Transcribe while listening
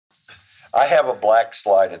I have a black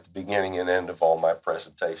slide at the beginning and end of all my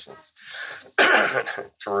presentations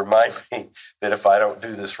to remind me that if I don't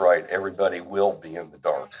do this right, everybody will be in the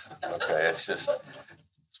dark. Okay, it's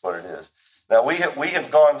what it is. Now, we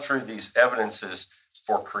have gone through these evidences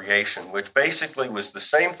for creation, which basically was the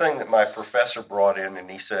same thing that my professor brought in, and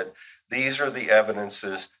he said, these are the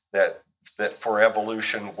evidences that for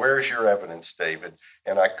evolution. Where's your evidence, David?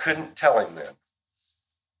 And I couldn't tell him then.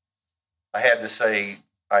 I had to say,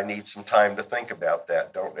 I need some time to think about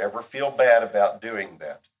that. Don't ever feel bad about doing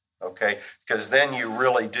that, okay? Because then you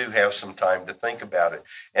really do have some time to think about it.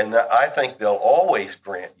 And I think they'll always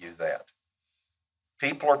grant you that.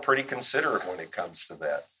 People are pretty considerate when it comes to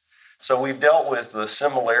that. So we've dealt with the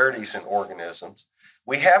similarities in organisms.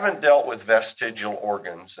 We haven't dealt with vestigial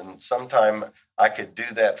organs, and sometime I could do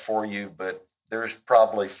that for you, but there's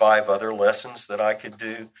probably 5 other lessons that I could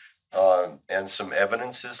do, and some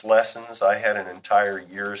evidences lessons. I had an entire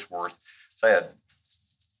year's worth. So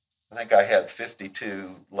I think I had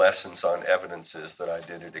 52 lessons on evidences that I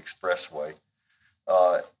did at Expressway.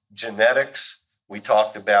 Genetics, we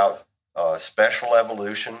talked about special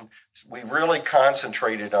evolution. We really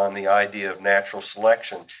concentrated on the idea of natural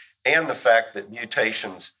selection and the fact that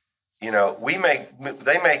mutations, they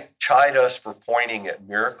may chide us for pointing at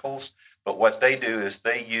miracles, but what they do is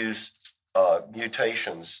they use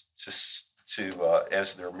mutations to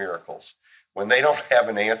as their miracles. When they don't have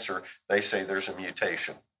an answer, they say there's a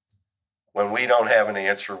mutation. When we don't have an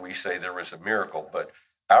answer, we say there was a miracle. But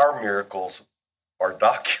our miracles are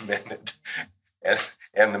documented,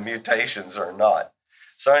 and the mutations are not.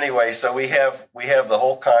 So anyway, we have the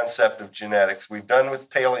whole concept of genetics. We've done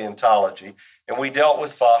with paleontology, and we dealt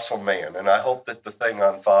with fossil man. And I hope that the thing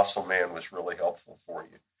on fossil man was really helpful for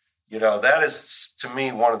you. That is, to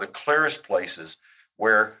me, one of the clearest places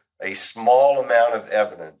where a small amount of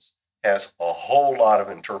evidence has a whole lot of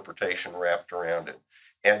interpretation wrapped around it.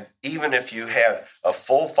 And even if you had a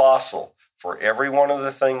full fossil for every one of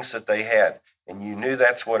the things that they had, and you knew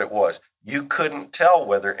that's what it was, you couldn't tell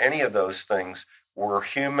whether any of those things were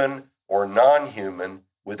human or non-human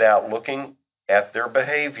without looking at their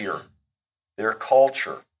behavior, their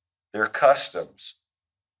culture, their customs,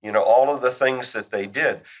 all of the things that they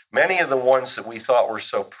did. Many of the ones that we thought were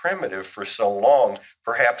so primitive for so long,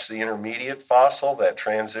 perhaps the intermediate fossil, that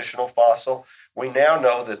transitional fossil, we now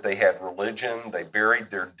know that they had religion, they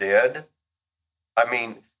buried their dead. I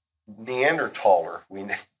mean, Neanderthaler,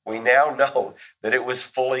 we now know that it was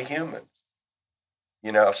fully human.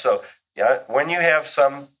 So when you have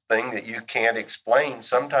something that you can't explain,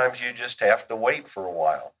 sometimes you just have to wait for a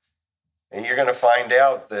while. And you're going to find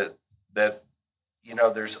out that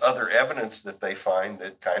there's other evidence that they find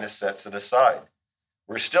that kind of sets it aside.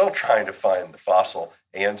 We're still trying to find the fossil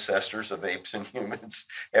ancestors of apes and humans,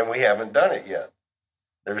 and we haven't done it yet.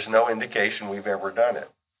 There's no indication we've ever done it.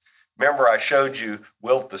 Remember, I showed you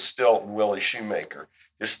Wilt the Stilt and Willie Shoemaker.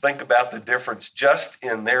 Just think about the difference just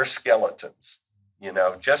in their skeletons,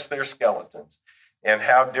 just their skeletons, and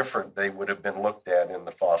how different they would have been looked at in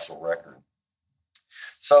the fossil record.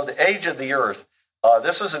 So the age of the Earth,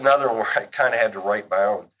 this is another one where I kind of had to write my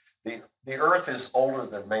own. The Earth is older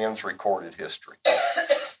than man's recorded history.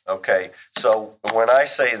 Okay, so when I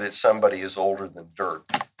say that somebody is older than dirt,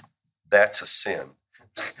 that's a sin,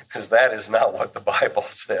 because that is not what the Bible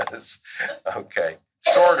says. Okay,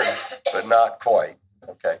 sort of, but not quite.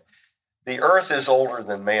 Okay, the Earth is older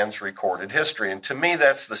than man's recorded history, and to me,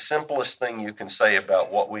 that's the simplest thing you can say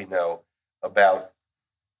about what we know about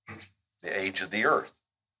the age of the Earth.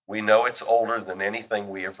 We know it's older than anything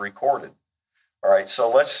we have recorded. All right, so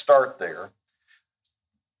let's start there.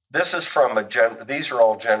 This is from these are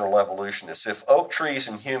all general evolutionists. If oak trees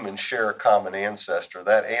and humans share a common ancestor,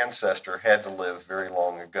 that ancestor had to live very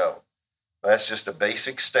long ago. That's just a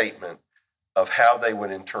basic statement of how they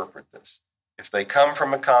would interpret this. If they come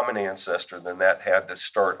from a common ancestor, then that had to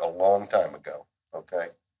start a long time ago. Okay.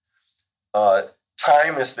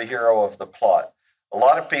 Time is the hero of the plot. A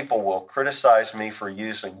lot of people will criticize me for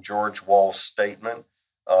using George Wall's statement.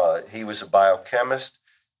 He was a biochemist,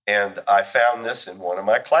 and I found this in one of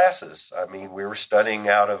my classes. I mean, we were studying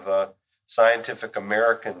out of a Scientific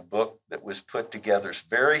American book that was put together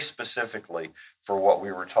very specifically for what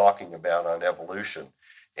we were talking about on evolution.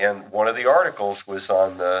 And one of the articles was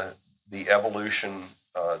on the evolution,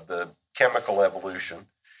 the chemical evolution.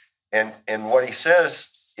 And what he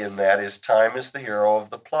says in that is time is the hero of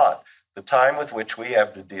the plot. The time with which we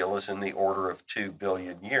have to deal is in the order of 2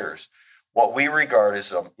 billion years. What we regard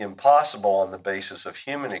as impossible on the basis of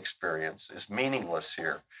human experience is meaningless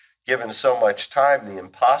here. Given so much time, the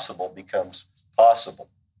impossible becomes possible,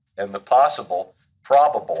 and the possible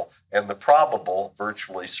probable, and the probable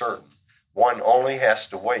virtually certain. One only has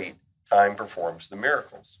to wait. Time performs the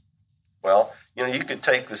miracles. Well, you could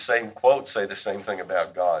take the same quote, say the same thing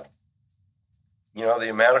about God. The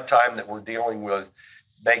amount of time that we're dealing with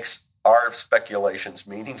makes our speculations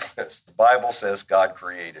meaningless. The Bible says God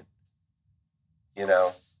created,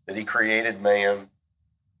 that he created man.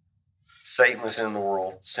 Satan was in the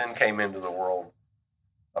world. Sin came into the world.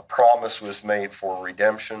 A promise was made for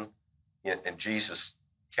redemption, and Jesus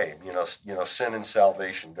came. Sin and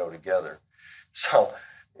salvation go together. So,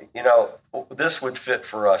 this would fit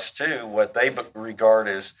for us too. What they regard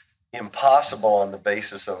as impossible on the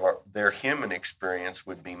basis of their human experience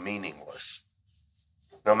would be meaningless,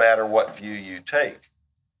 no matter what view you take.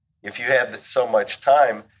 If you have so much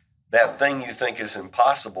time, that thing you think is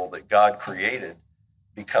impossible that God created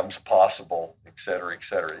becomes possible, et cetera, et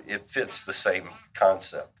cetera. It fits the same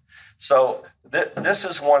concept. So this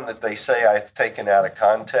is one that they say I've taken out of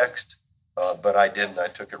context, but I didn't. I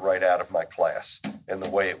took it right out of my class and the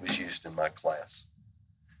way it was used in my class.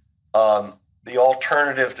 The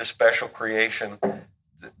alternative to special creation,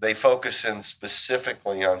 they focus in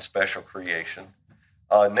specifically on special creation,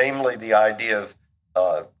 namely the idea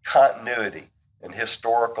of continuity and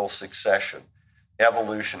historical succession.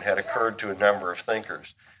 Evolution had occurred to a number of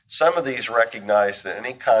thinkers. Some of these recognize that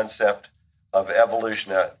any concept of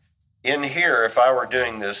evolution, in here, if I were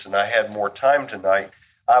doing this and I had more time tonight,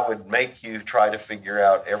 I would make you try to figure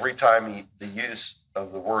out every time the use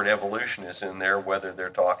of the word evolution is in there, whether they're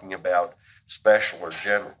talking about special or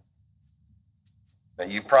general. Now,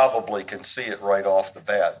 you probably can see it right off the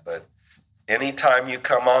bat, but anytime you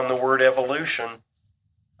come on the word evolution,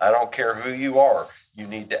 I don't care who you are, you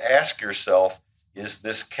need to ask yourself, is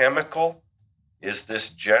this chemical? Is this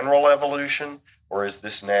general evolution? Or is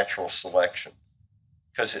this natural selection?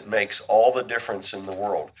 Because it makes all the difference in the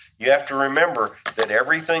world. You have to remember that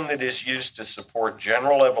everything that is used to support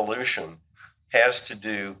general evolution has to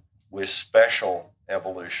do with special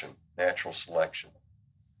evolution, natural selection.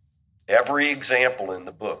 Every example in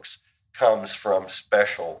the books comes from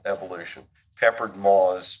special evolution. Peppered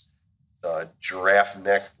moths, giraffe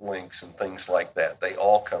neck links, and things like that. They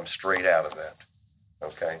all come straight out of that.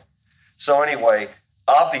 Okay? So anyway,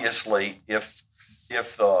 obviously, if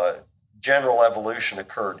general evolution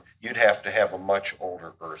occurred, you'd have to have a much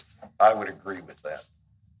older Earth. I would agree with that.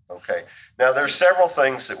 Okay. Now, there's several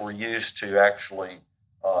things that were used to actually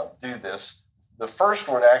do this. The first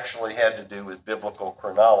one actually had to do with biblical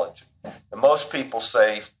chronology. And most people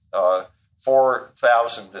say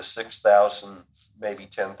 4,000 to 6,000, maybe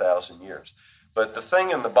 10,000 years. But the thing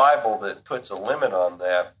in the Bible that puts a limit on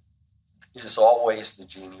that is always the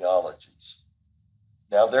genealogies.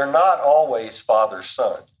 Now, they're not always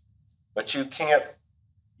father-son, but you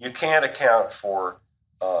can't account for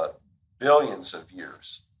billions of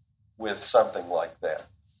years with something like that.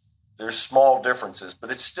 There's small differences, but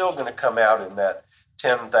it's still going to come out in that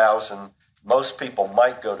 10,000. Most people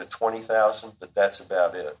might go to 20,000, but that's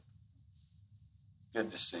about it. Good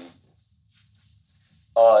to see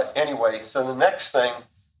you. Anyway, so the next thing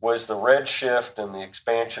was the redshift and the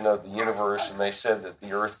expansion of the universe, and they said that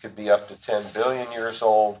the Earth could be up to 10 billion years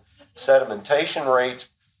old. Sedimentation rates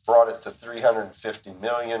brought it to 350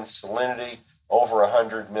 million. Salinity, over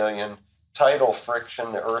 100 million. Tidal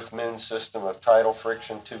friction, the Earth-Moon system of tidal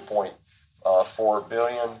friction, 2.4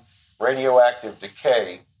 billion. Radioactive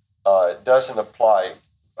decay doesn't apply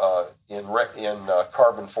in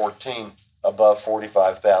carbon-14 above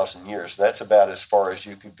 45,000 years. That's about as far as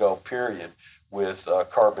you could go, period, with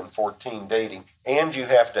carbon-14 dating. And you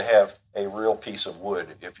have to have a real piece of wood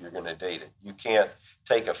if you're going to date it. You can't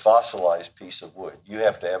take a fossilized piece of wood. You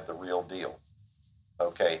have to have the real deal.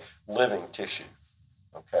 Okay, living tissue.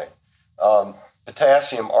 Okay.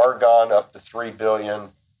 Potassium, argon up to 3 billion.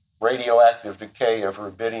 Radioactive decay of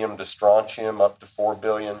rubidium to strontium up to 4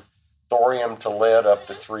 billion. Thorium to lead up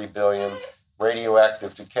to 3 billion.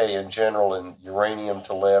 Radioactive decay in general in uranium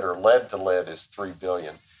to lead or lead to lead is 3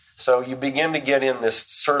 billion. So you begin to get in this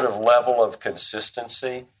sort of level of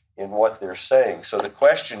consistency in what they're saying. So the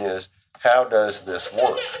question is, how does this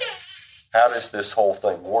work? How does this whole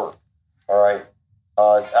thing work? All right.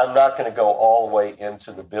 I'm not going to go all the way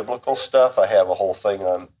into the biblical stuff. I have a whole thing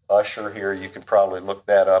on Usher here. You can probably look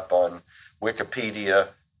that up on Wikipedia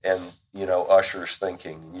and, Usher's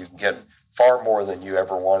thinking. You can get far more than you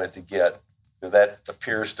ever wanted to get. That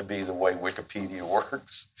appears to be the way Wikipedia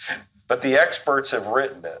works. But the experts have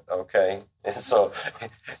written it, okay? And so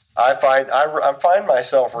I find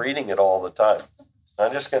myself reading it all the time.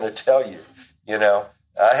 I'm just going to tell you,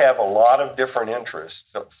 I have a lot of different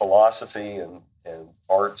interests, philosophy and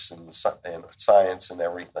arts and science and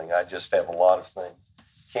everything. I just have a lot of things.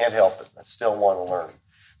 Can't help it. I still want to learn.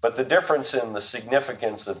 But the difference in the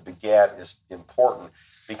significance of begat is important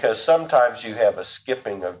because sometimes you have a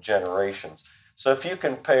skipping of generations. So if you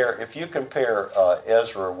compare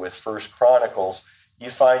Ezra with First Chronicles, you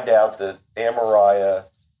find out that Amariah,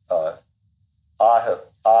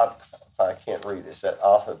 I can't read. Is that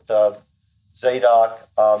Ahitub, Zadok,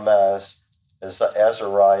 Amaz,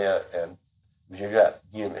 Azariah, and you got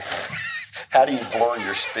how do you blur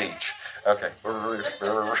your speech? Okay.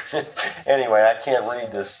 Anyway, I can't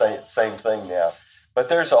read this same thing now. But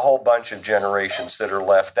there's a whole bunch of generations that are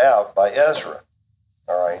left out by Ezra.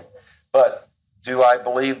 All right. But do I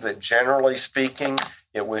believe that generally speaking,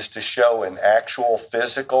 it was to show an actual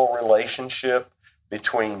physical relationship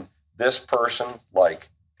between this person, like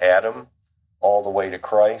Adam, all the way to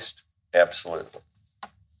Christ? Absolutely.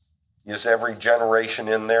 Is every generation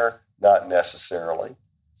in there? Not necessarily.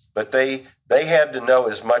 But they had to know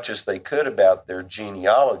as much as they could about their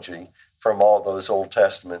genealogy from all those Old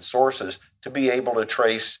Testament sources to be able to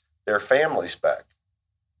trace their families back.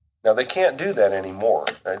 Now, they can't do that anymore.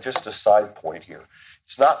 Just a side point here.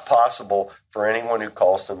 It's not possible for anyone who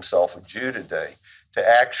calls themselves a Jew today to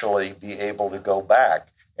actually be able to go back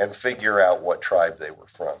and figure out what tribe they were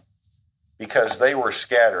from, because they were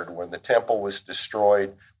scattered when the temple was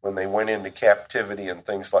destroyed, when they went into captivity and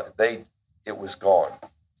things like that. It was gone.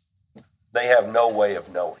 They have no way of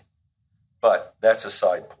knowing. But that's a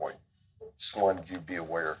side point. Just wanted you to be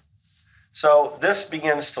aware. So this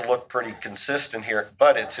begins to look pretty consistent here,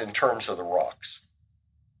 but it's in terms of the rocks,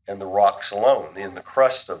 and the rocks alone, in the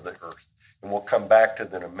crust of the earth. And we'll come back to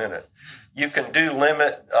that in a minute. You can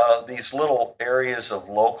limit these little areas of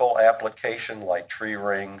local application like tree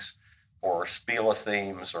rings or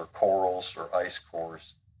speleothems or corals or ice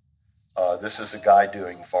cores. This is a guy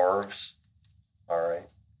doing varves, all right?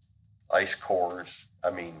 Ice cores,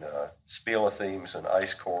 speleothems and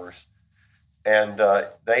ice cores. And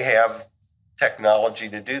they have technology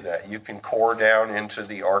to do that. You can core down into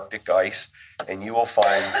the Arctic ice and you will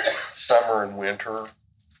find summer and winter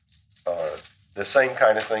the same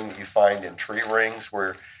kind of thing that you find in tree rings,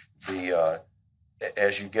 where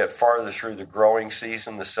as you get farther through the growing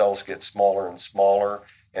season, the cells get smaller and smaller.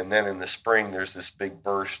 And then in the spring, there's this big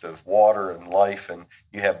burst of water and life, and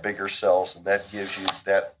you have bigger cells, and that gives you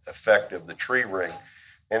that effect of the tree ring.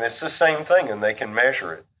 And it's the same thing, and they can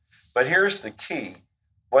measure it. But here's the key.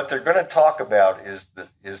 What they're going to talk about is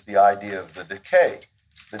the idea of the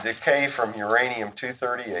decay from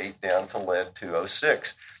uranium-238 down to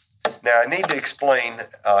lead-206. Now, I need to explain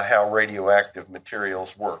how radioactive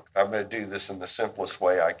materials work. I'm going to do this in the simplest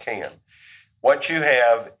way I can. What you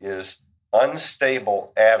have is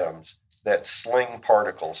unstable atoms that sling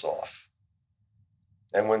particles off.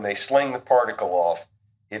 And when they sling the particle off,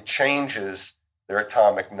 it changes their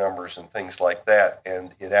atomic numbers and things like that,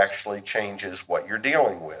 and it actually changes what you're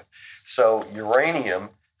dealing with. So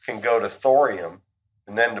uranium can go to thorium,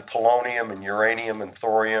 and then to polonium and uranium and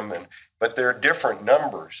thorium, but they're different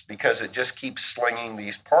numbers because it just keeps slinging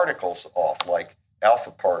these particles off, like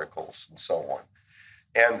alpha particles and so on.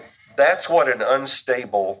 And that's what an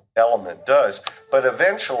unstable element does. But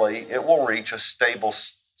eventually, it will reach a stable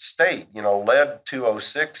state.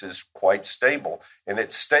 Lead-206 is quite stable, and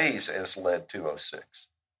it stays as lead-206.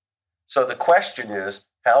 So the question is,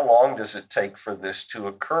 how long does it take for this to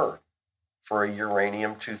occur for a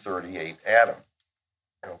uranium-238 atom?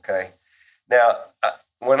 Okay. Now,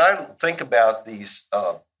 when I think about these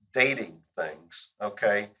dating things,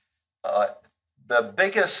 okay, the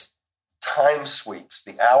biggest time sweeps,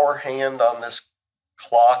 the hour hand on this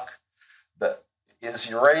clock, is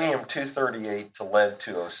uranium-238 to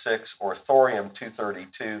lead-206 or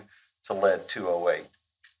thorium-232 to lead-208.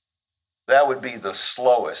 That would be the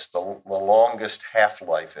slowest, the longest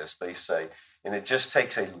half-life, as they say, and it just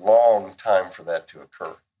takes a long time for that to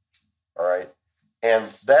occur, all right?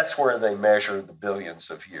 And that's where they measure the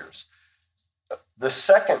billions of years. The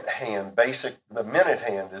second hand, the minute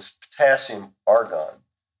hand, is potassium-argon.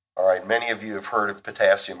 All right, many of you have heard of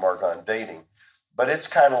potassium-argon dating, but it's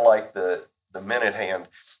kind of like the minute hand,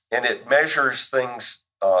 and it measures things,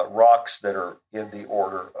 rocks that are in the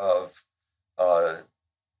order of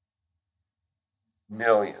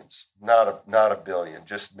millions, not a billion,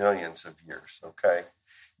 just millions of years, okay?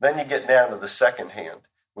 Then you get down to the second hand,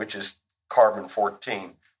 which is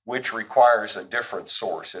carbon-14, which requires a different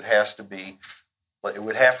source. It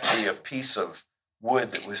would have to be a piece of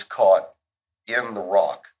wood that was caught in the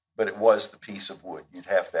rock, but it was the piece of wood. You'd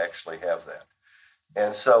have to actually have that.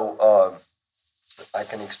 And so I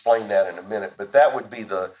can explain that in a minute, but that would be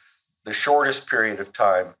the shortest period of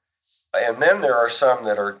time. And then there are some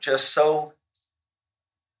that are just so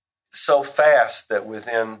fast that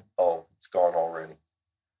it's gone already.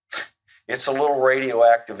 It's a little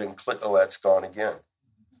radioactive oh, that's gone again.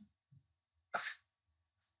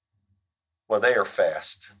 Well, they are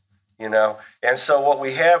fast, And so what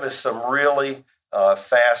we have is some really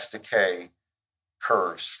fast decay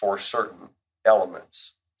curves for certain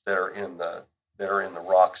elements that are in the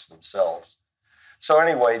rocks themselves. So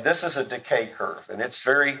anyway, this is a decay curve, and it's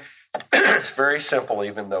very it's very simple,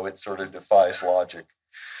 even though it sort of defies logic.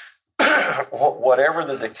 Whatever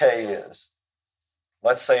the decay is,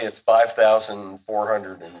 let's say it's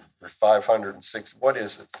 5,400 or 506. What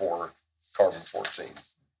is it for carbon-14?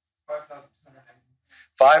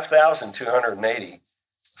 5,280.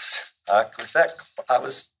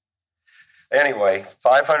 Anyway,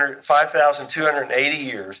 5,280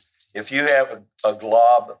 years. If you have a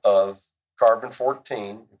glob of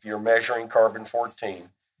carbon-14, if you're measuring carbon-14,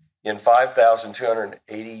 in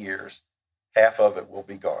 5,280 years, half of it will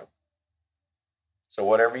be gone. So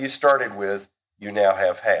whatever you started with, you now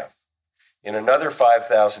have half. In another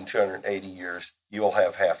 5,280 years, you'll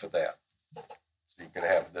have half of that. So you're going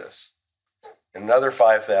to have this. In another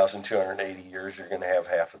 5,280 years, you're going to have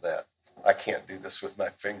half of that. I can't do this with my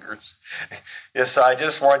fingers. Yes, I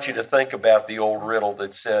just want you to think about the old riddle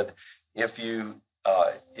that said, if you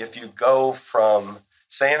go from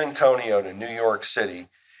San Antonio to New York City,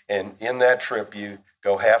 and in that trip you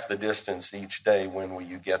go half the distance each day, when will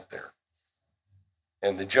you get there?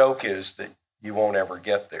 And the joke is that you won't ever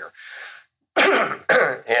get there.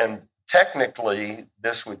 And technically,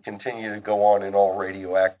 this would continue to go on in all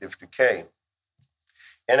radioactive decay.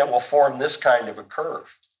 And it will form this kind of a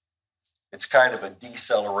curve. It's kind of a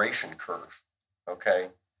deceleration curve, okay?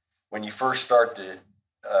 When you first start to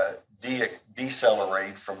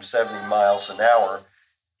decelerate from 70 miles an hour,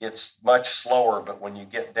 it's much slower, but when you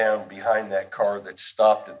get down behind that car that's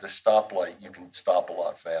stopped at the stoplight, you can stop a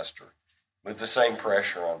lot faster with the same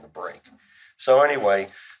pressure on the brake. So anyway,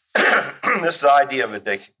 this idea of a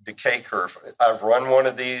decay curve, I've run one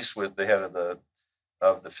of these with the head of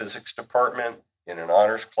the physics department in an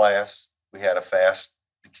honors class. We had a fast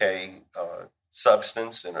decay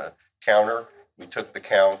substance in a counter. We took the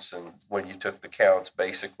counts, and when you took the counts,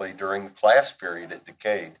 basically during the class period, it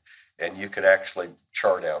decayed, and you could actually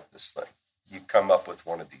chart out this thing. You come up with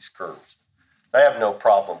one of these curves. I have no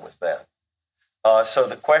problem with that. So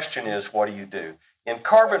the question is, what do you do? In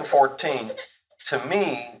carbon-14, to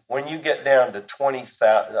me, when you get down to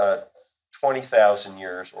 20,000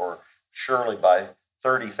 years, or surely by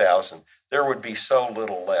 30,000, there would be so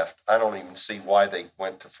little left. I don't even see why they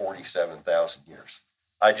went to 47,000 years.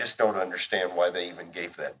 I just don't understand why they even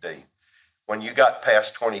gave that date. When you got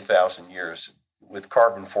past 20,000 years, with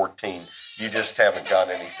carbon-14, you just haven't got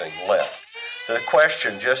anything left. So the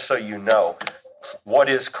question, just so you know, what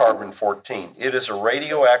is carbon-14? It is a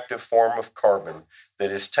radioactive form of carbon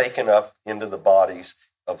that is taken up into the bodies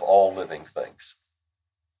of all living things.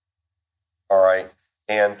 All right?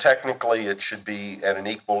 And technically, it should be at an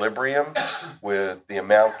equilibrium with the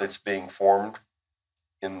amount that's being formed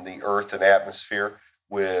in the earth and atmosphere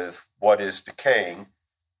with what is decaying,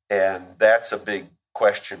 and that's a big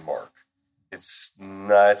question mark. It's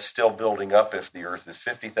still building up if the earth is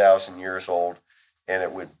 50,000 years old, and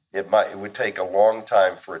it would take a long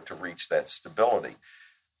time for it to reach that stability.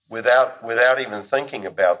 Without even thinking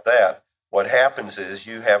about that, what happens is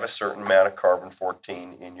you have a certain amount of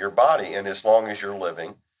carbon-14 in your body, and as long as you're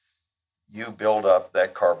living, you build up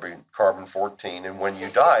that carbon-14, and when you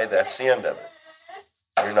die, that's the end of it.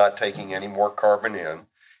 You're not taking any more carbon in,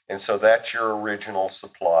 and so that's your original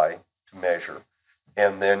supply to measure.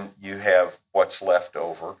 And then you have what's left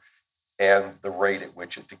over and the rate at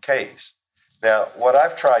which it decays. Now, what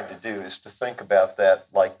I've tried to do is to think about that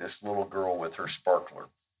like this little girl with her sparkler.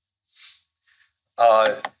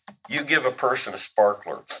 You give a person a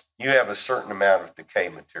sparkler, you have a certain amount of decay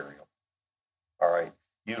material. All right.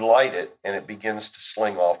 You light it, and it begins to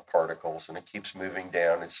sling off particles, and it keeps moving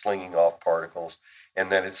down. It's slinging off particles,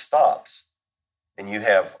 and then it stops. And you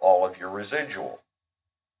have all of your residual.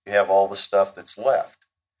 You have all the stuff that's left.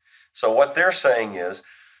 So what they're saying is,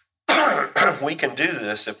 we can do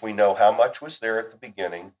this if we know how much was there at the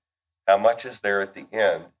beginning, how much is there at the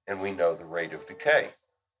end, and we know the rate of decay.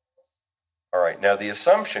 All right, now the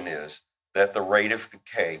assumption is that the rate of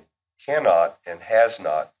decay cannot and has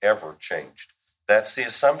not ever changed. That's the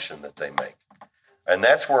assumption that they make. And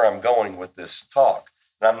that's where I'm going with this talk.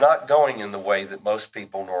 And I'm not going in the way that most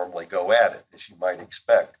people normally go at it, as you might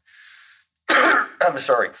expect. I'm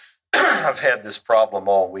sorry. I've had this problem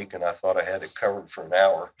all week, and I thought I had it covered for an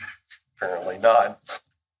hour. Apparently not.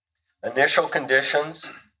 Initial conditions,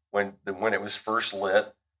 when it was first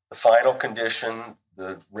lit, the final condition,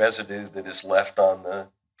 the residue that is left on the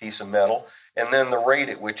piece of metal, and then the rate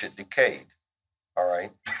at which it decayed. All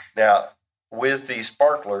right. Now, with these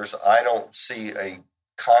sparklers, I don't see a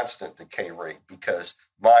constant decay rate because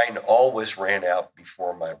mine always ran out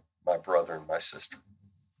before my brother and my sister.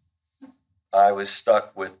 I was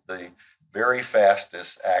stuck with the very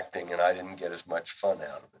fastest acting, and I didn't get as much fun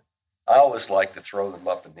out of it. I always like to throw them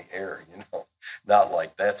up in the air, not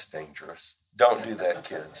like that's dangerous. Don't do that,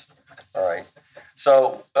 kids. All right.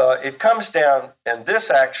 So it comes down, and this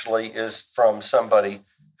actually is from somebody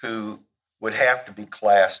who would have to be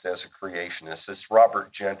classed as a creationist. It's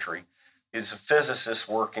Robert Gentry. He's a physicist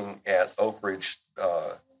working at Oak Ridge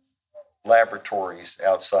Laboratories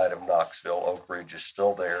outside of Knoxville. Oak Ridge is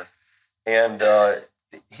still there. And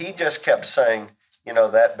he just kept saying,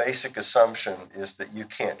 that basic assumption is that you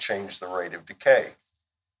can't change the rate of decay.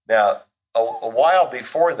 Now, a while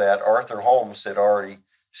before that, Arthur Holmes had already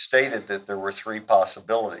stated that there were three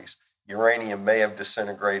possibilities. Uranium may have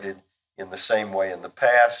disintegrated in the same way in the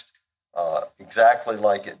past, exactly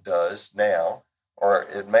like it does now, or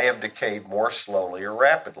it may have decayed more slowly or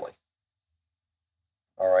rapidly.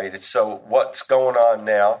 All right, so what's going on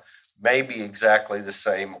now may be exactly the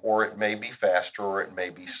same, or it may be faster, or it may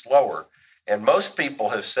be slower. And most people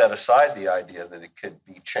have set aside the idea that it could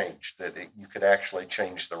be changed, that you could actually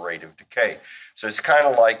change the rate of decay. So it's kind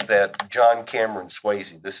of like that John Cameron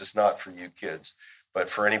Swayze. This is not for you kids, but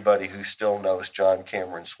for anybody who still knows John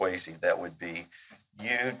Cameron Swayze, that would be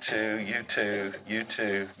you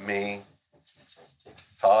too, me,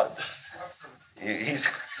 Todd. He's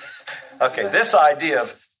okay. This idea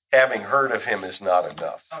of having heard of him is not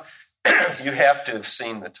enough. You have to have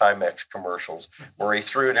seen the Timex commercials where he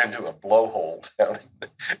threw it into a blowhole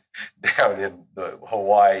down in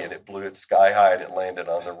Hawaii, and it blew it sky high and it landed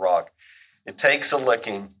on the rock. It takes a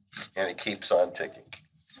licking and it keeps on ticking.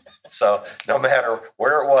 So no matter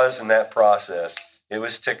where it was in that process, it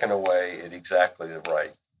was ticking away at exactly the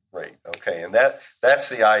right rate. Okay, and that's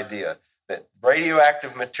the idea, that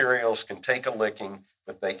radioactive materials can take a licking,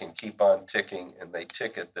 but they can keep on ticking, and they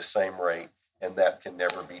tick at the same rate. And that can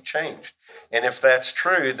never be changed. And if that's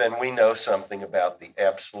true, then we know something about the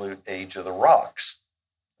absolute age of the rocks.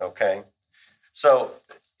 Okay? So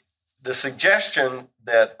the suggestion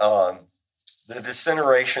that the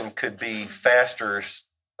disintegration could be faster,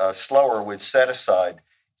 slower, would set aside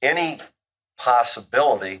any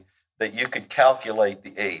possibility that you could calculate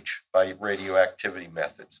the age by radioactivity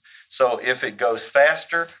methods. So if it goes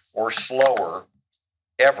faster or slower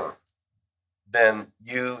ever, then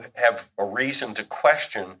you have a reason to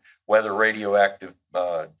question whether radioactive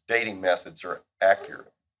dating methods are accurate.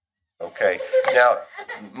 Okay. Now,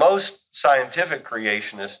 most scientific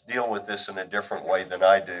creationists deal with this in a different way than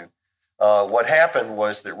I do. What happened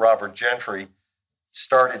was that Robert Gentry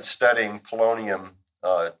started studying polonium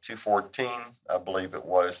 214, I believe it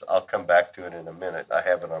was. I'll come back to it in a minute. I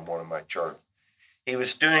have it on one of my charts. He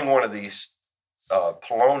was doing one of these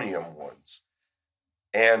polonium ones,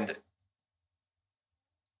 and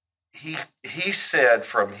he said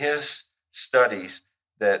from his studies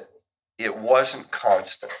that it wasn't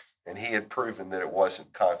constant, and he had proven that it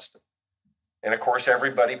wasn't constant. And of course,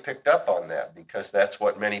 everybody picked up on that because that's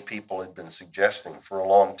what many people had been suggesting for a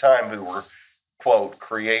long time who were, quote,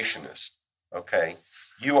 creationists. Okay,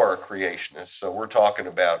 you are a creationist, so we're talking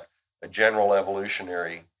about a general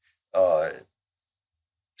evolutionary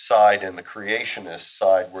side and the creationist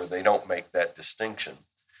side where they don't make that distinction.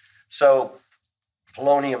 So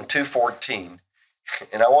polonium 214,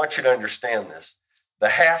 and I want you to understand this, the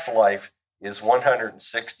half-life is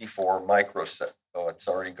 164 microseconds. Oh, it's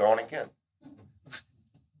already gone again.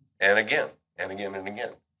 And again, and again, and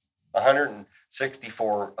again.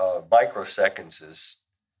 164 microseconds is,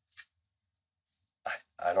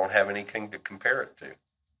 I don't have anything to compare it to.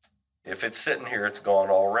 If it's sitting here, it's gone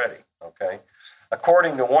already, okay?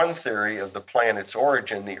 According to one theory of the planet's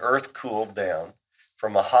origin, the Earth cooled down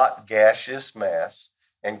from a hot gaseous mass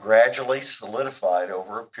and gradually solidified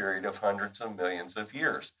over a period of hundreds of millions of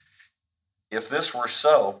years. If this were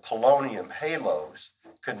so, polonium halos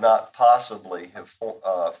could not possibly have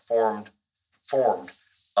formed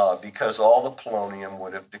because all the polonium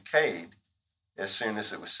would have decayed as soon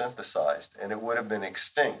as it was synthesized, and it would have been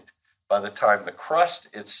extinct by the time the crust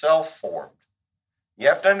itself formed. You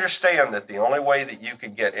have to understand that the only way that you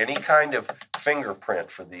could get any kind of fingerprint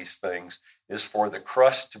for these things is for the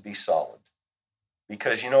crust to be solid.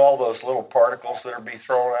 Because all those little particles that are being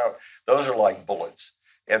thrown out, those are like bullets.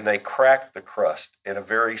 And they crack the crust in a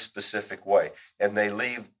very specific way. And they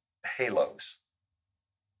leave halos.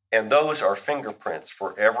 And those are fingerprints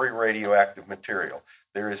for every radioactive material.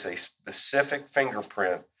 There is a specific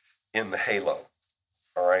fingerprint in the halo.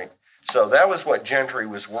 All right? So that was what Gentry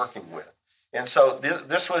was working with. And so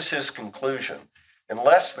this was his conclusion.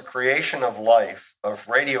 Unless the creation of life, of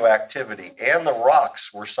radioactivity, and the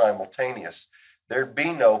rocks were simultaneous, there'd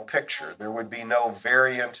be no picture. There would be no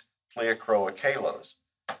variant pleochroic halos.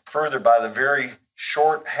 Further, by the very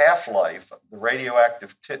short half-life, the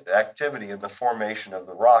radioactive activity in the formation of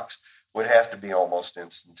the rocks would have to be almost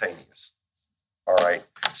instantaneous. All right.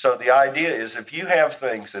 So the idea is if you have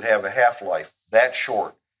things that have a half-life that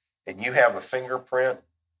short and you have a fingerprint,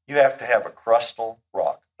 you have to have a crustal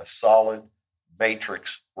rock, a solid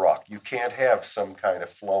matrix rock. You can't have some kind of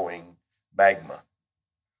flowing magma.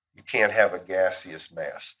 You can't have a gaseous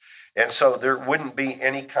mass. And so there wouldn't be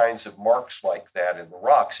any kinds of marks like that in the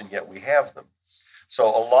rocks, and yet we have them. So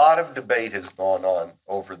a lot of debate has gone on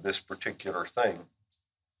over this particular thing.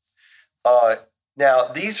 Now,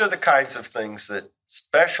 these are the kinds of things that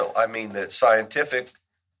that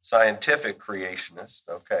scientific creationists,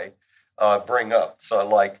 bring up. So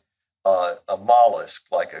like a mollusk,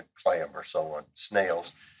 like a clam or so on,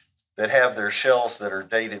 snails, that have their shells that are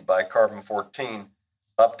dated by carbon-14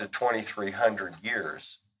 up to 2,300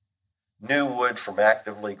 years. New wood from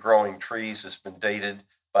actively growing trees has been dated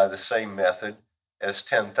by the same method as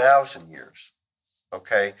 10,000 years.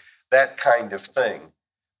 Okay, that kind of thing.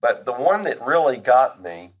 But the one that really got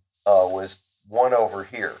me was one over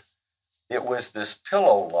here. It was this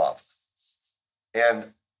pillow lava.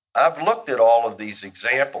 And I've looked at all of these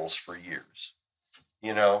examples for years,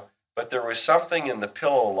 but there was something in the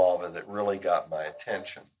pillow lava that really got my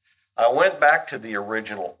attention. I went back to the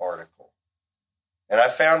original article, and I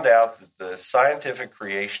found out that the scientific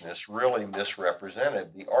creationists really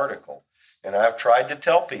misrepresented the article. And I've tried to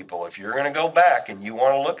tell people, if you're going to go back and you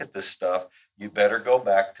want to look at this stuff, you better go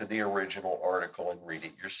back to the original article and read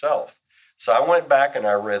it yourself. So I went back and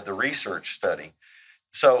I read the research study.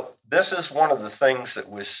 So this is one of the things that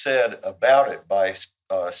was said about it by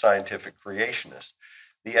scientific creationists.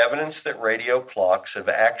 The evidence that radio clocks have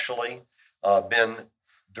actually been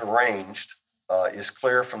deranged is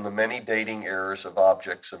clear from the many dating errors of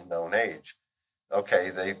objects of known age. Okay,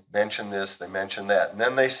 they mention this, they mention that. And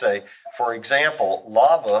then they say, for example,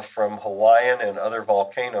 lava from Hawaiian and other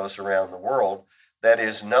volcanoes around the world that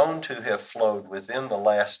is known to have flowed within the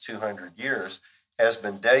last 200 years has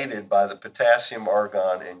been dated by the potassium,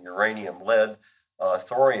 argon, and uranium, lead,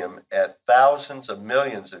 thorium at thousands of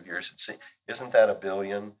millions of years. Isn't that a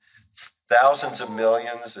billion? Thousands of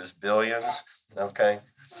millions is billions, okay?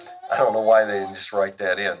 I don't know why they didn't just write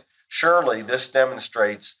that in. Surely this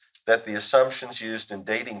demonstrates that the assumptions used in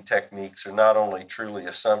dating techniques are not only truly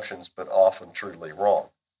assumptions, but often truly wrong.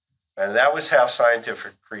 And that was how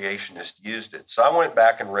scientific creationists used it. So I went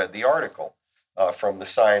back and read the article from the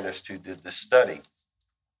scientist who did this study.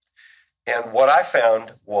 And what I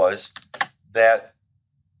found was that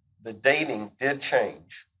the dating did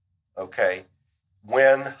change,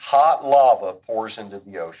 when hot lava pours into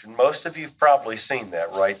the ocean. Most of you have probably seen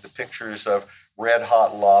that, right? The pictures of red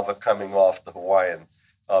hot lava coming off the Hawaiian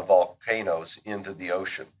volcanoes into the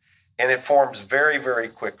ocean. And it forms very, very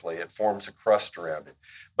quickly. It forms a crust around it.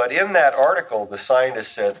 But in that article, the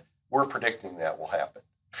scientists said, we're predicting that will happen.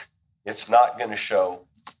 It's not going to show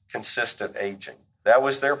consistent aging. That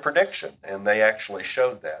was their prediction, and they actually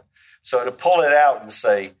showed that. So to pull it out and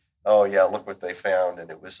say, oh, yeah, look what they found, and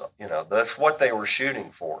it was, that's what they were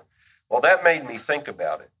shooting for. Well, that made me think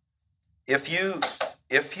about it. If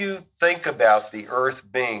you think about the Earth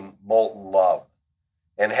being molten lava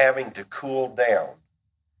and having to cool down,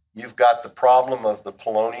 you've got the problem of the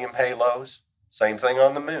polonium halos. Same thing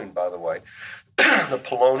on the moon, by the way. The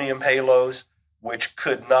polonium halos, which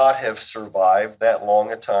could not have survived that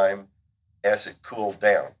long a time as it cooled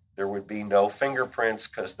down. There would be no fingerprints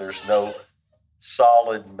because there's no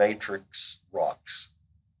solid matrix rocks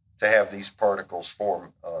to have these particles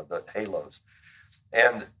form the halos.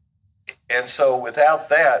 And so without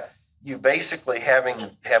that, you basically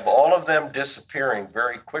have all of them disappearing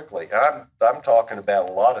very quickly. I'm talking about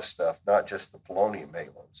a lot of stuff, not just the polonium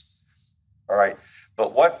halos. All right,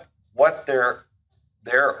 but what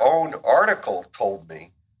their own article told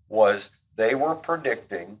me was they were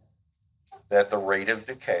predicting that the rate of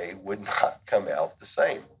decay would not come out the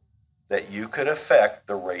same, that you could affect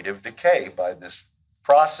the rate of decay by this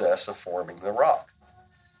process of forming the rock.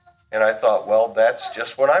 And I thought, well, that's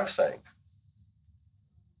just what I'm saying,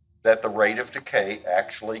 that the rate of decay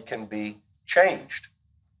actually can be changed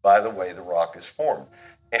by the way the rock is formed.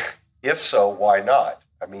 If so, why not?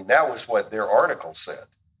 I mean, that was what their article said.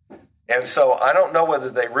 And so I don't know whether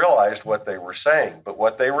they realized what they were saying, but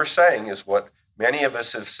what they were saying is what many of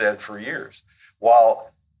us have said for years.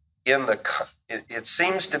 While it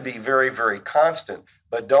seems to be very, very constant,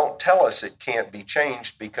 but don't tell us it can't be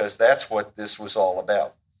changed, because that's what this was all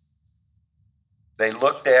about. They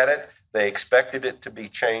looked at it, they expected it to be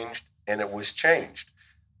changed, and it was changed.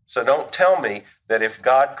 So don't tell me that if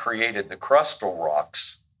God created the crustal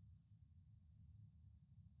rocks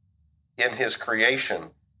in his creation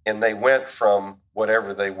and they went from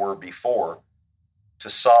whatever they were before to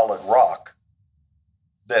solid rock,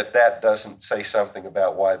 that doesn't say something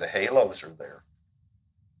about why the halos are there.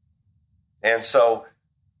 And so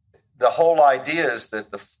the whole idea is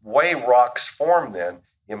that the way rocks form then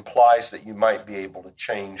implies that you might be able to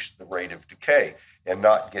change the rate of decay and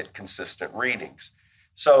not get consistent readings.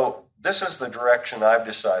 So this is the direction I've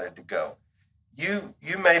decided to go. You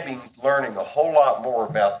may be learning a whole lot more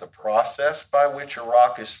about the process by which a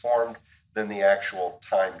rock is formed than the actual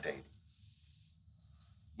time dating.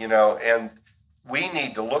 And we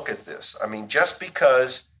need to look at this. I mean, just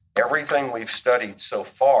because everything we've studied so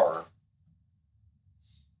far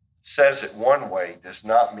says it one way does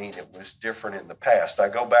not mean it was different in the past. I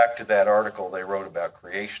go back to that article they wrote about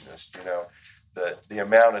creationists, the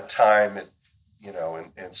amount of time,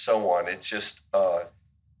 and so on. It's just,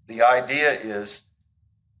 the idea is,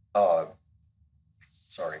 the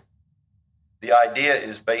idea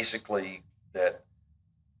is basically that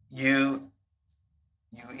you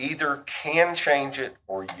either can change it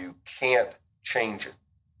or you can't change it.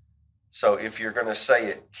 So if you're going to say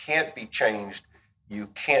it can't be changed, you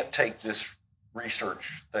can't take this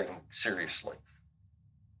research thing seriously.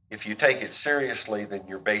 If you take it seriously, then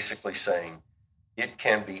you're basically saying it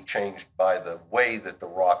can be changed by the way that the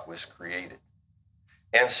rock was created.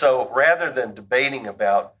 And so rather than debating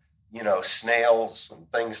about, snails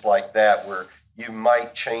and things like that, where you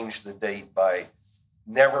might change the date by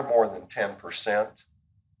never more than 10%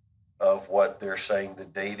 of what they're saying the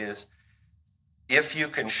date is, if you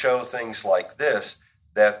can show things like this,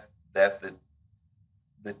 that the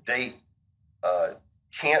date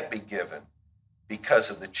can't be given because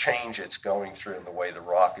of the change it's going through in the way the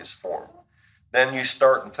rock is formed, then you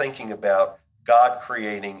start thinking about God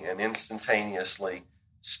creating and instantaneously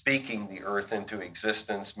speaking the earth into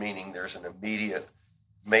existence, meaning there's an immediate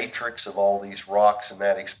matrix of all these rocks, and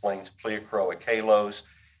that explains pleochroic halos.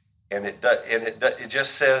 And it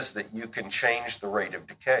just says that you can change the rate of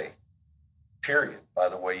decay, period, by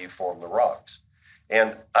the way you form the rocks.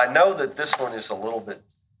 And I know that this one is a little bit,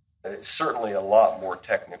 it's certainly a lot more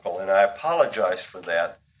technical, and I apologize for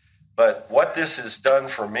that. But what this has done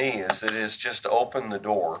for me is it has just opened the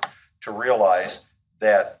door to realize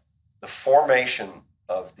that the formation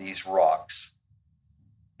of these rocks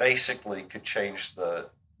basically could change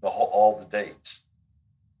all the dates.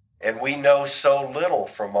 And we know so little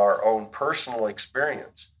from our own personal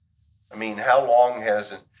experience. I mean, how long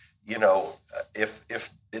has it,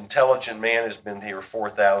 if intelligent man has been here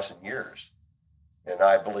 4,000 years, and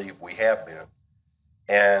I believe we have been,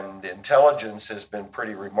 and intelligence has been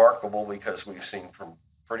pretty remarkable because we've seen some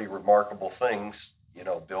pretty remarkable things,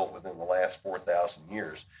 built within the last 4,000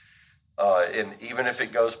 years. And even if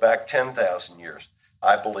it goes back 10,000 years,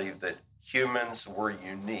 I believe that humans were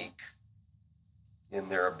unique in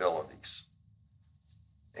their abilities.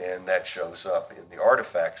 And that shows up in the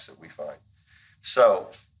artifacts that we find. So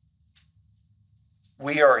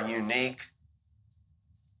we are unique,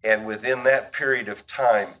 and within that period of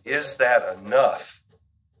time, is that enough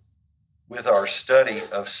with our study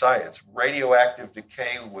of science? Radioactive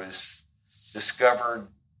decay was discovered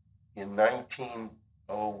in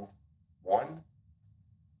 1901,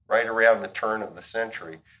 right around the turn of the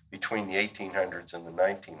century, between the 1800s and the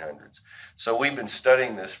 1900s. So we've been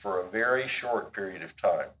studying this for a very short period of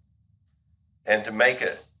time. And to make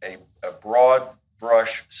it a broad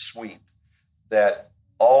brush sweep that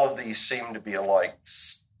all of these seem to be alike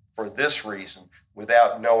for this reason,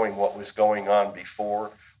 without knowing what was going on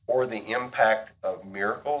before or the impact of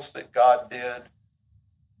miracles that God did,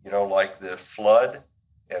 like the flood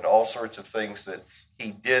and all sorts of things that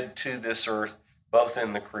he did to this earth, both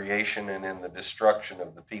in the creation and in the destruction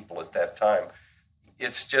of the people at that time.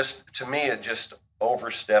 It's just, to me, it just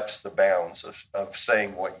oversteps the bounds of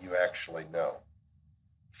saying what you actually know.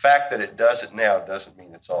 The fact that it does it now doesn't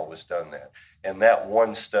mean it's always done that. And that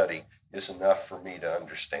one study is enough for me to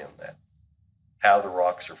understand that, how the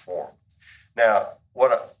rocks are formed. Now,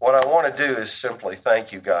 what I want to do is simply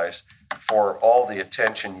thank you guys for all the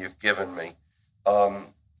attention you've given me.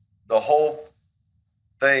 The whole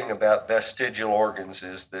thing about vestigial organs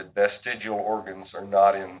is that vestigial organs are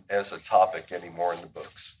not in as a topic anymore in the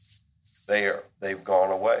books. They've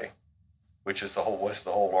gone away, which was the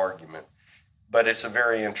whole argument. But it's a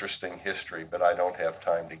very interesting history, but I don't have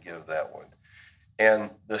time to give that one.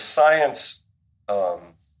 And the science,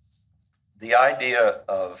 the idea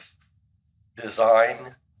of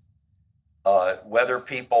design, whether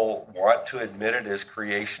people want to admit it as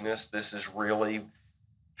creationists, this is really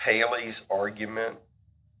Paley's argument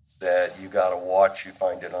that you got to watch, you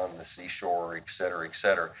find it on the seashore, et cetera, et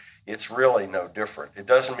cetera. It's really no different. It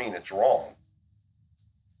doesn't mean it's wrong.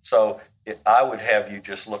 So I would have you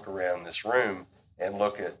just look around this room and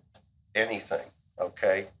look at anything,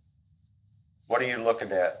 okay? What are you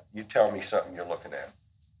looking at? You tell me something you're looking at.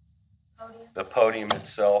 Podium. The podium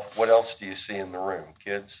itself. What else do you see in the room,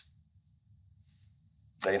 kids?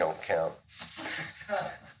 They don't count.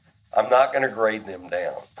 I'm not going to grade them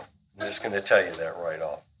down. I'm just going to tell you that right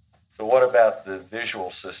off. So what about the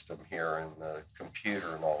visual system here and the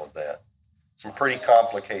computer and all of that? Some pretty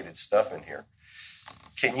complicated stuff in here.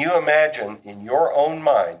 Can you imagine in your own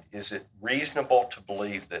mind, is it reasonable to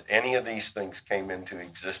believe that any of these things came into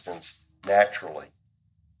existence naturally?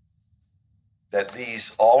 That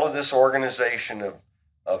all of this organization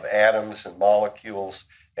of atoms and molecules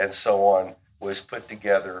and so on was put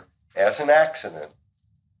together as an accident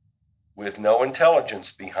with no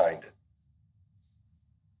intelligence behind it?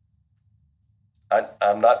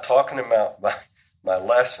 I'm not talking about my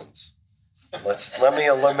lessons. Let me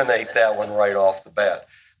eliminate that one right off the bat.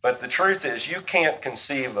 But the truth is, you can't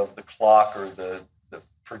conceive of the clock or the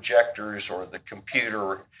projectors or the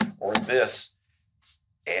computer or this.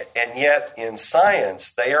 And yet, in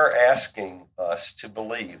science, they are asking us to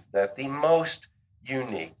believe that the most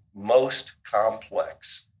unique, most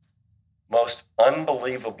complex, most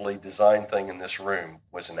unbelievably designed thing in this room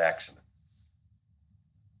was an accident.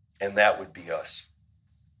 And that would be us.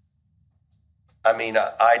 I mean,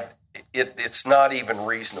 it's not even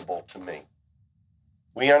reasonable to me.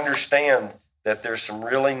 We understand that there's some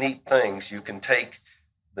really neat things. You can take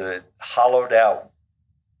the hollowed out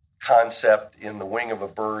concept in the wing of a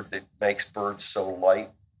bird that makes birds so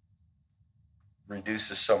light,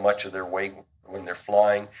 reduces so much of their weight when they're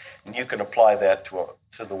flying, and you can apply that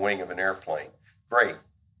to the wing of an airplane. Great.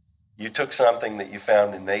 You took something that you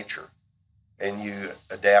found in nature and you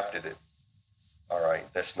adapted it. All right,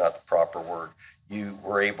 that's not the proper word. You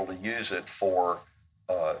were able to use it for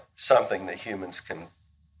something that humans can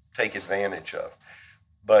take advantage of,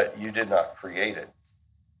 but you did not create it.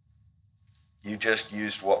 You just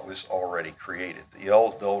used what was already created. The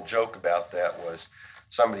old joke about that was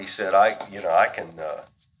somebody said, I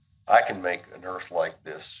can make an earth like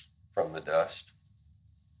this from the dust.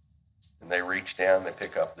 And they reach down, they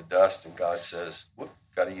pick up the dust, and God says,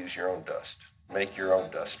 got to use your own dust. Make your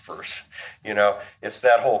own dust first. It's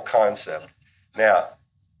that whole concept. Now,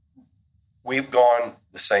 we've gone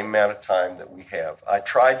the same amount of time that we have. I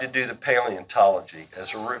tried to do the paleontology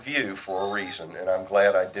as a review for a reason, and I'm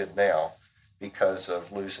glad I did now because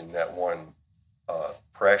of losing that one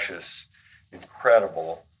precious,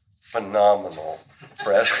 incredible, phenomenal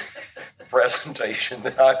presentation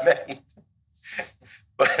that I made.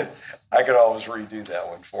 But I could always redo that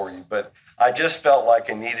one for you. But I just felt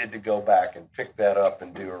like I needed to go back and pick that up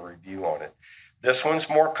and do a review on it. This one's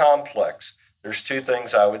more complex. There's two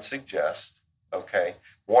things I would suggest, okay?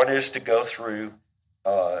 One is to go through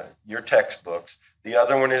your textbooks. The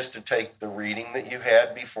other one is to take the reading that you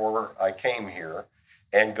had before I came here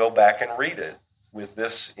and go back and read it with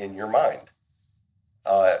this in your mind.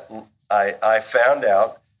 I found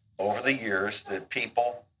out over the years that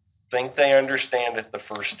people think they understand it the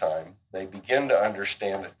first time. They begin to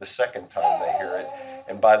understand it the second time they hear it.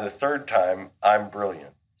 And by the third time, I'm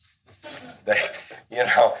brilliant.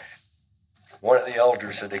 One of the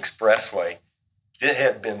elders at Expressway, it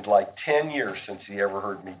had been like 10 years since he ever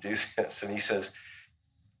heard me do this. And he says,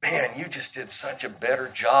 man, you just did such a better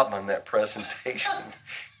job on that presentation.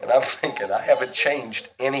 And I'm thinking, I haven't changed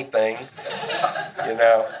anything,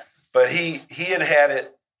 But he had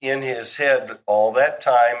it in his head all that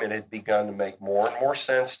time. It had begun to make more and more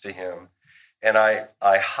sense to him. And I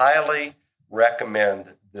highly recommend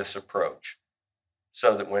this approach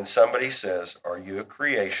so that when somebody says, are you a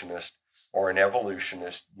creationist or an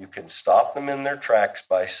evolutionist, you can stop them in their tracks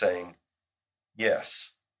by saying,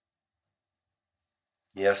 yes.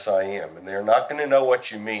 Yes, I am. And they're not going to know what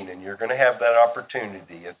you mean. And you're going to have that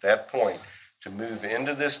opportunity at that point to move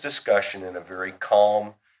into this discussion in a very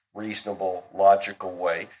calm, reasonable, logical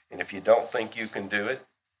way. And if you don't think you can do it,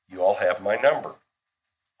 you all have my number.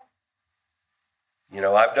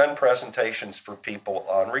 I've done presentations for people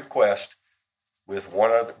on request with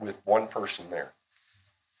one person there.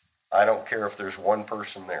 I don't care if there's one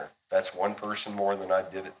person there. That's one person more than I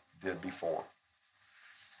did before.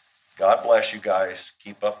 God bless you guys.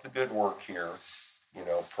 Keep up the good work here.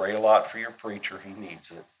 Pray a lot for your preacher. He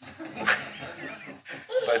needs it.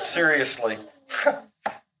 But seriously,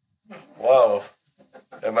 whoa,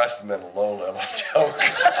 that must have been a low-level joke.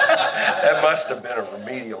 That must have been a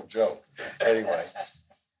remedial joke. Anyway,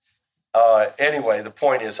 the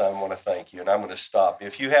point is I want to thank you, and I'm going to stop.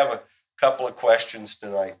 If you have a couple of questions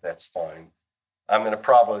tonight, that's fine. I'm going to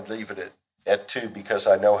probably leave it at 2 because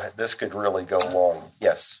I know this could really go long.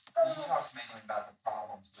 Yes? You talked mainly about the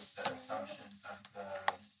problems with the assumption of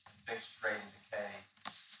the fixed rate of decay,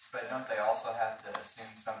 but don't they also have to assume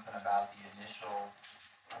something about the initial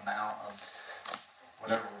amount of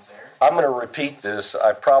whatever was there? I'm going to repeat this.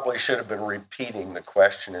 I probably should have been repeating the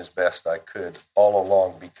question as best I could all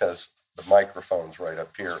along because the microphone's right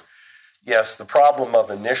up here. Yes, the problem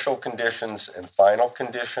of initial conditions and final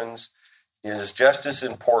conditions is just as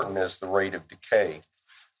important as the rate of decay.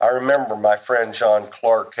 I remember my friend John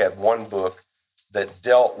Clark had one book that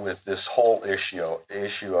dealt with this whole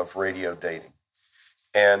issue of radio dating.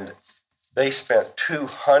 And they spent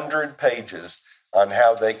 200 pages on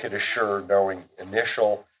how they could assure knowing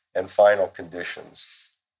initial and final conditions,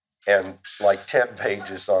 and like 10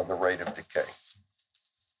 pages on the rate of decay.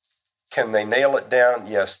 Can they nail it down?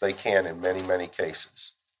 Yes, they can in many, many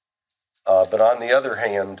cases. But on the other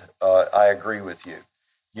hand, I agree with you.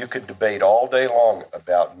 You could debate all day long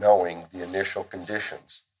about knowing the initial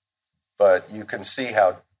conditions, but you can see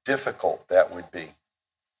how difficult that would be.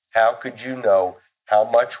 How could you know how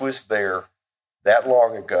much was there that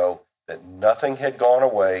long ago that nothing had gone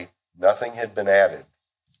away, nothing had been added?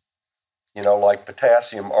 Like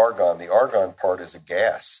potassium argon, the argon part is a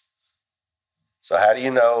gas. So how do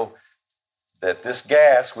you know that this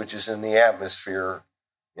gas, which is in the atmosphere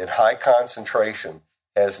in high concentration,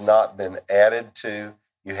 has not been added to?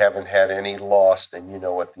 You haven't had any lost, and you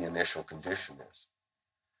know what the initial condition is.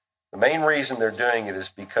 The main reason they're doing it is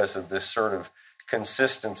because of this sort of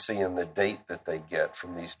consistency in the date that they get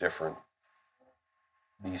from these different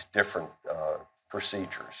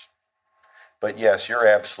procedures. But yes, you're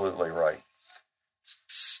absolutely right.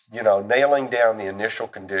 Nailing down the initial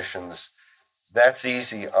conditions, that's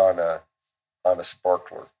easy on a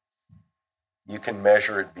sparkler. You can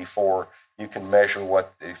measure it before. You can measure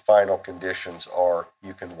what the final conditions are.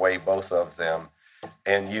 You can weigh both of them,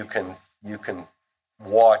 and you can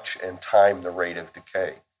watch and time the rate of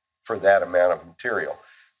decay for that amount of material.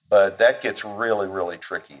 But that gets really, really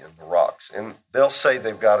tricky in the rocks. And they'll say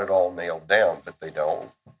they've got it all nailed down, but they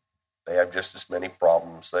don't. They have just as many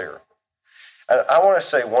problems there. And I want to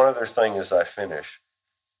say one other thing as I finish.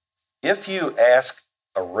 If you ask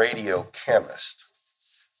a radiochemist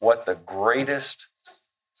what the greatest,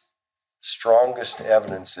 strongest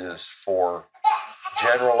evidence is for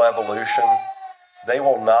general evolution, they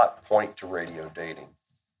will not point to radio dating.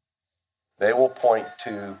 They will point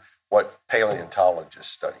to what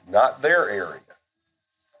paleontologists study, not their area.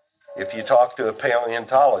 If you talk to a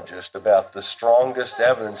paleontologist about the strongest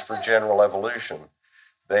evidence for general evolution,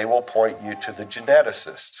 they will point you to the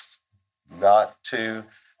geneticists, not to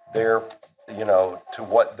their, to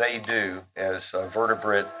what they do as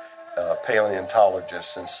vertebrate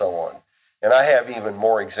paleontologists and so on. And I have even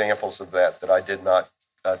more examples of that I did not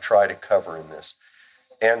try to cover in this.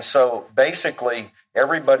 And so basically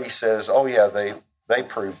everybody says, oh yeah, they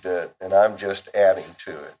proved it, and I'm just adding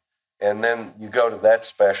to it. And then you go to that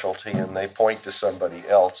specialty and they point to somebody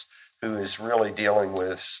else who is really dealing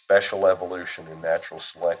with special evolution and natural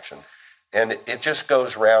selection. And it just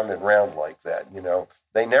goes round and round like that,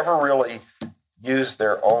 They never really use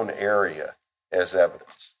their own area as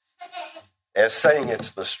evidence, as saying it's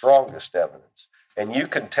the strongest evidence. And you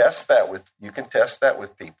can test that with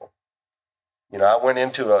people. I went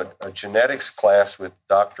into a genetics class with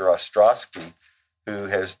Dr. Ostrowski, who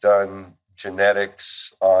has done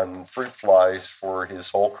genetics on fruit flies for his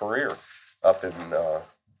whole career up in,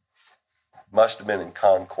 must have been in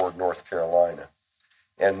Concord, North Carolina.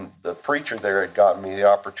 And the preacher there had gotten me the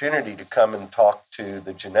opportunity to come and talk to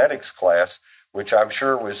the genetics class, which I'm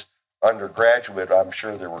sure was undergraduate. I'm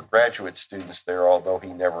sure there were graduate students there, although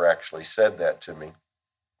he never actually said that to me.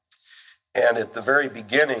 And at the very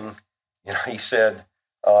beginning, he said,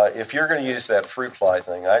 if you're going to use that fruit fly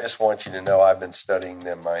thing, I just want you to know I've been studying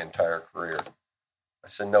them my entire career. I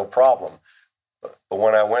said, no problem. But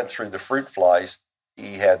when I went through the fruit flies,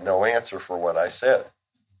 he had no answer for what I said.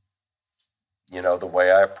 The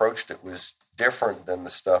way I approached it was different than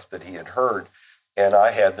the stuff that he had heard, and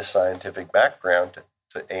I had the scientific background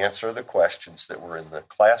to answer the questions that were in the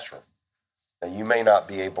classroom. Now, you may not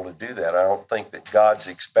be able to do that. I don't think that God's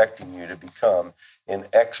expecting you to become an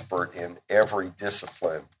expert in every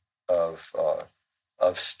discipline of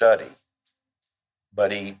study.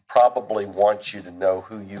 but he probably wants you to know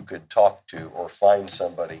who you could talk to or find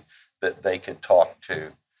somebody that they could talk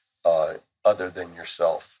to other than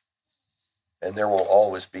yourself. And there will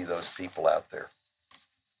always be those people out there.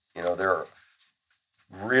 You know, there are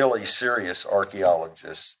really serious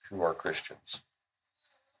archaeologists who are Christians,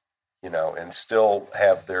 you know, and still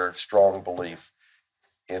have their strong belief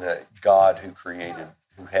in a God who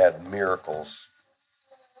had miracles,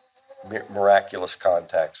 miraculous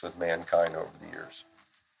contacts with mankind over the years.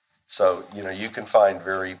 So, you know, you can find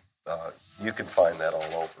that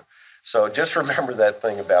all over. So just remember that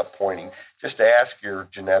thing about pointing. Just ask your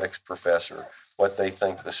genetics professor what they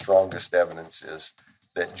think the strongest evidence is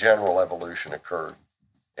that general evolution occurred,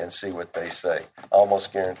 and see what they say. I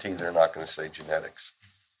almost guarantee they're not going to say genetics.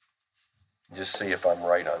 Just see if I'm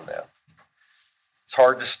right on that. It's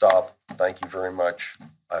hard to stop. Thank you very much.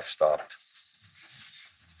 I've stopped.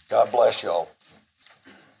 God bless y'all.